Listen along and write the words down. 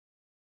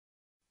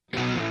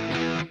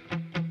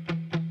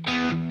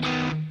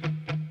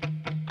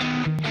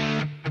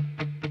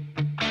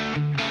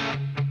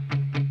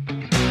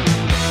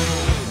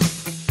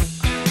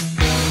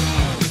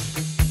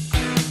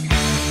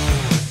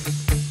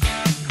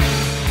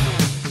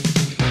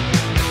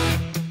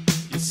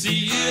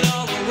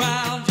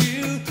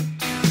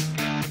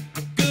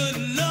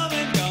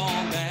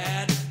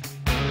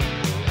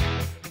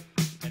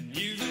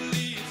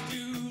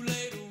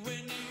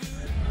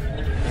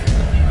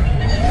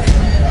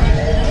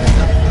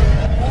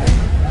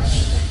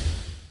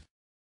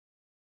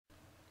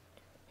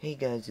Hey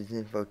guys, it's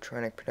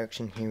Infotronic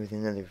Production here with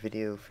another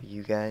video for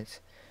you guys.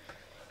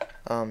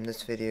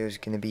 This video is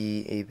going to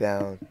be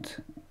about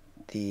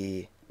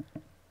a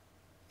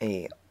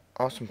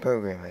awesome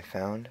program I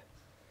found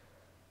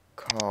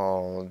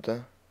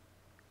called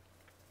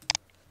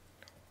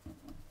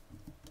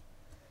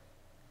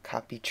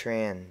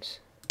CopyTrans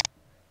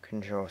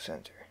Control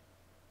Center.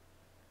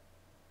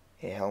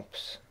 It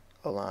helps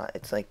a lot.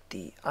 It's like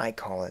I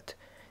call it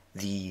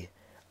the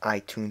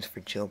iTunes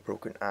for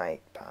jailbroken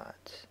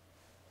iPods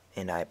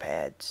and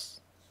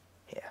iPads.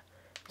 Yeah,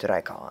 that's what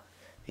I call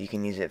it. You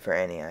can use it for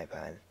any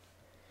iPod.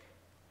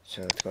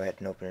 So let's go ahead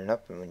and open it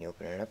up, and when you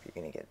open it up, you're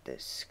going to get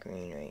this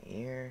screen right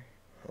here.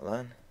 Hold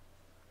on.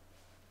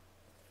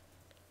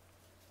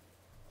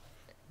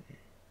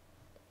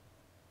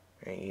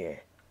 Right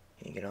here.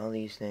 You get all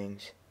these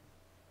things.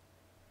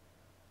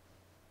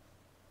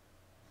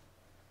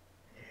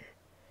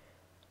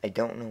 I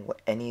don't know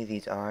what any of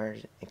these are,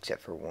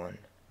 except for one.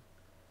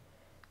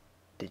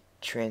 Did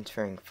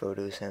transferring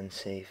photos sound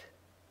safe?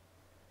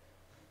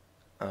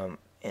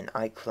 An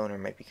iCloner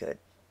might be good.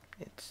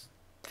 It's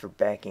for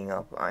backing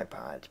up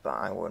iPods, but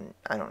I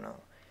don't know.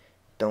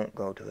 Don't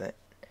go to it.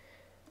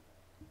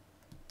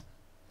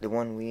 The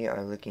one we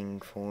are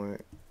looking for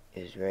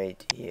is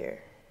right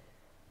here.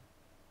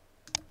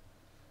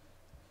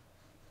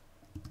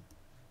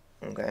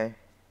 Okay?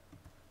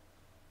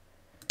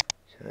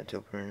 So let's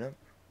open it up.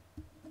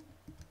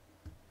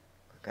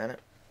 Click on it.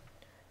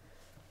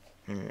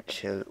 And it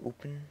shall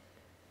open.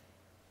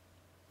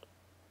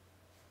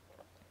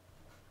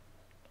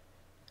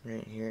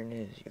 Right here it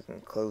is. You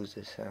can close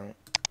this out.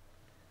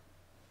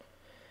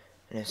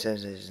 And it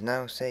says it is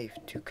now safe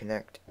to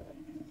connect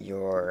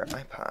your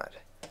iPod.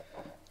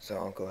 So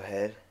I'll go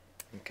ahead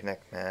and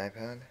connect my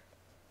iPod.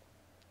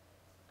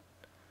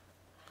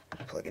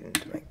 Plug it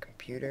into my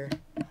computer.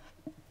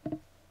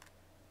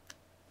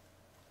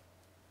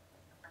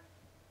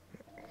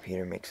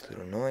 Computer makes a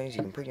little noise.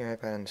 You can put your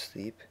iPod on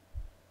sleep.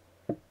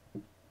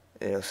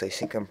 It'll say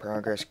sync in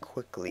progress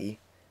quickly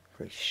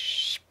for a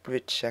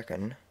split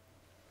second.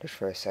 Just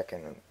for a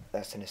second,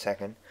 less than a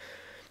second.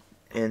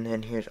 And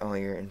then here's all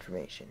your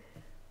information.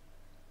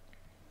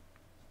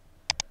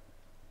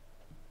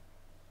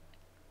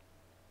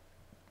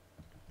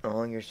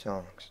 All your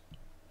songs.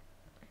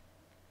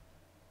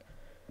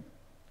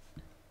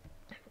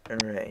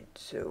 Alright,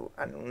 so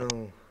I don't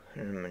know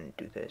how I'm going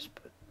to do this,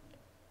 but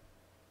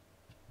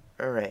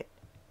alright.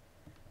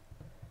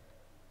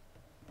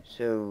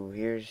 So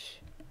here's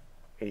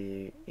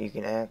you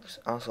can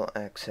also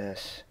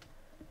access,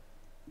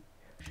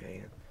 I'll show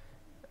you,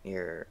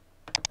 your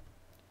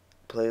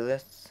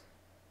playlists,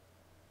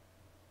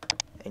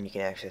 and you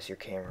can access your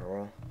camera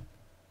roll.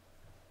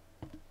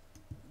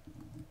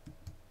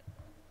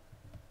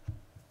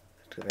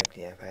 Let's go back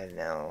to the iPad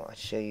now. I'll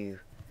show you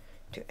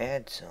to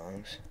add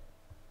songs.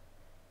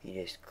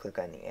 You just click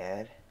on the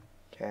add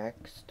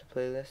tracks to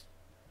playlist,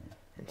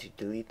 and to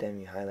delete them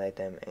you highlight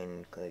them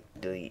and click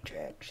delete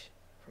tracks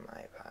from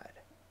iPod.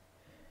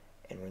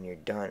 And when you're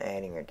done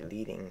adding or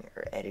deleting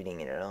or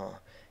editing it at all,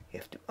 you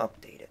have to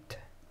update it.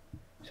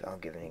 So I'll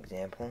give an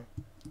example.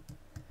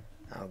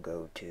 I'll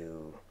go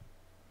to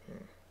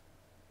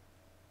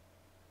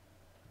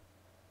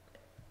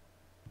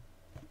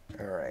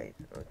alright,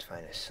 let's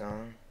find a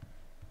song.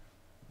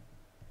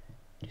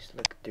 Just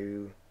look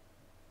through.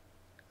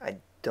 I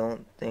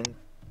don't think,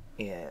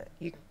 yeah,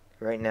 you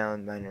right now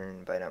mine are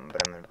by them,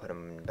 but I'm gonna put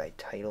them in by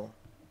title.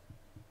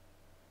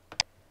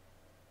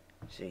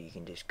 So you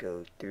can just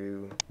go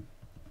through.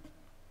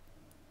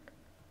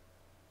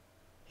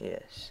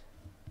 Yes.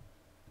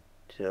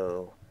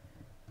 So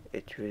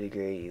it's really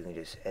great. You can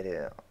just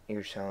edit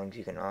your songs.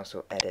 You can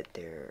also edit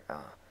their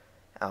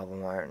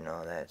album art and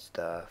all that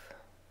stuff.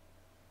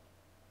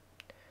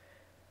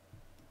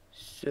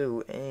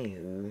 So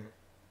anywho,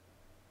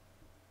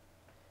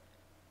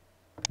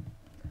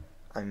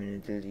 I'm gonna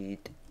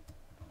delete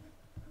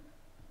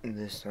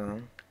this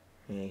song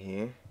right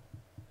here.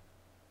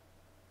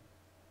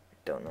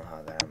 Don't know how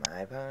I got on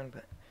my iPod,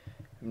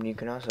 but you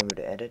can also go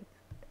to edit.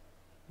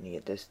 You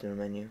get this little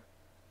menu.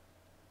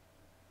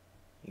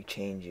 You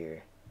change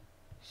your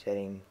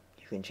setting.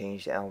 You can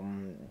change the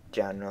album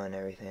genre and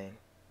everything.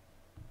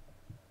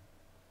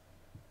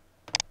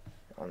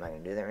 I'm not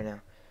going to do that right now.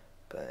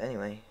 But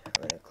anyway, I'm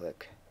going to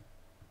click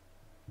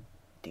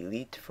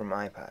delete from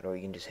iPod. Or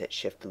you can just hit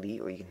shift delete,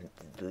 or you can hit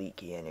the delete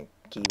key on your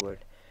keyboard.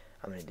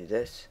 I'm going to do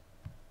this.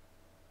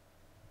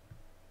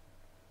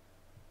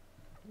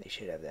 They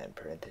should have that in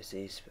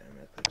parentheses, but I'm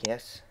going to click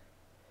yes.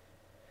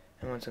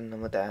 And once I'm done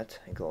with that,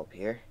 I go up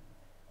here,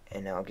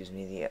 and now it gives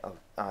me the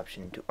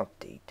option to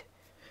update.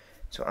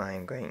 So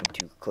I'm going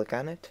to click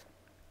on it,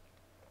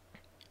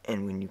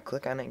 and when you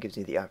click on it, it gives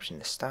you the option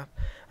to stop.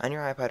 On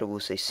your iPod, it will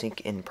say sync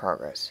in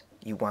progress.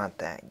 You want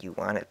that. You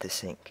want it to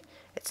sync.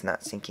 It's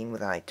not syncing with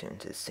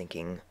iTunes. It's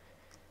syncing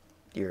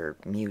your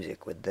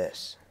music with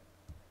this.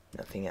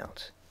 Nothing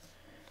else.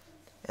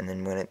 And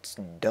then when it's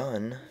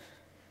done,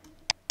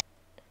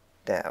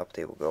 that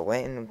update will go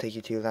away, and it'll take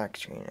you to your lock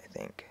screen, I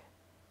think.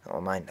 Well,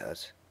 mine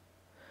does.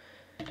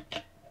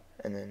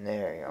 and then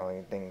there, all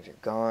your things are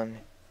gone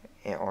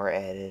or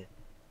added.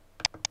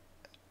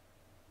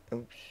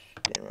 Oops,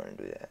 didn't want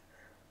to do that.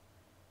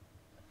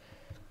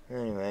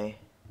 Anyway,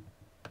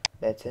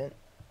 that's it.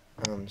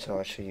 So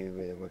I'll show you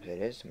where the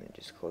website is. I'm gonna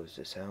just close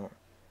this out.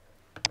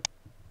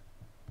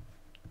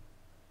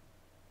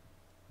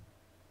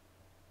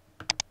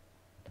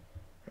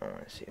 I don't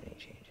want to see any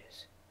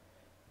changes.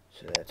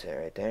 So that's it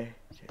right there.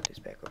 Set this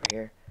back over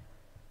here.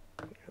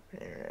 Open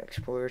Internet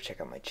Explorer. Check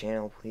out my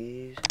channel,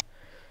 please.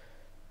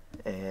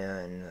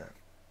 And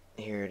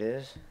here it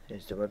is.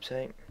 Here's the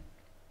website.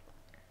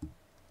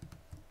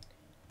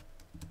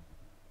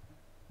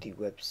 The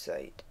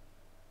website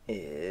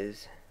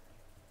is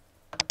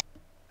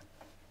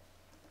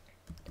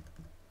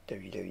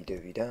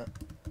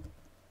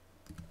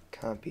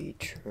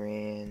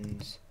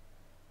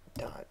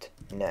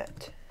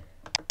www.copytrans.net.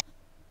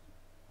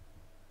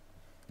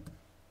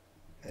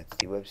 That's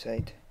the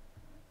website.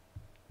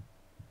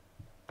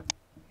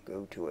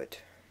 Go to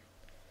it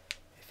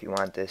if you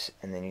want this,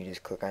 and then you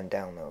just click on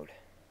download.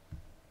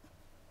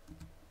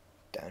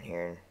 Down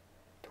here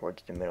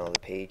towards the middle of the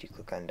page, you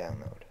click on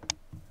download.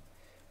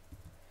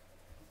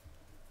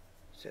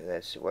 So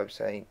that's the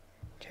website.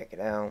 Check it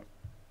out.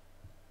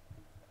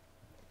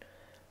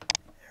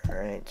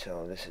 Alright,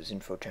 so this is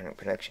Infotronic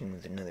Production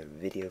with another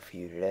video for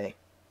you today.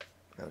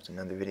 That was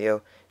another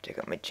video. Check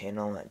out my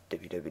channel at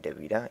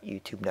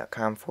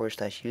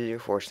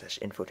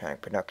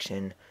www.youtube.com/user/Infotronic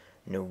Production.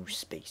 No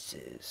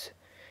spaces.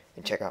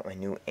 And check out my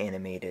new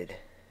animated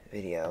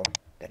video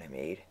that I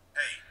made.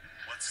 Hey,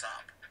 what's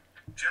up?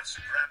 Just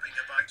grabbing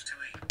a bite to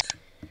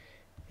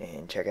eat.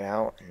 And check it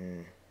out,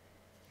 and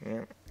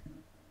yeah.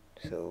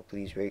 So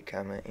please rate,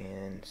 comment,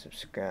 and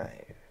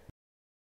subscribe.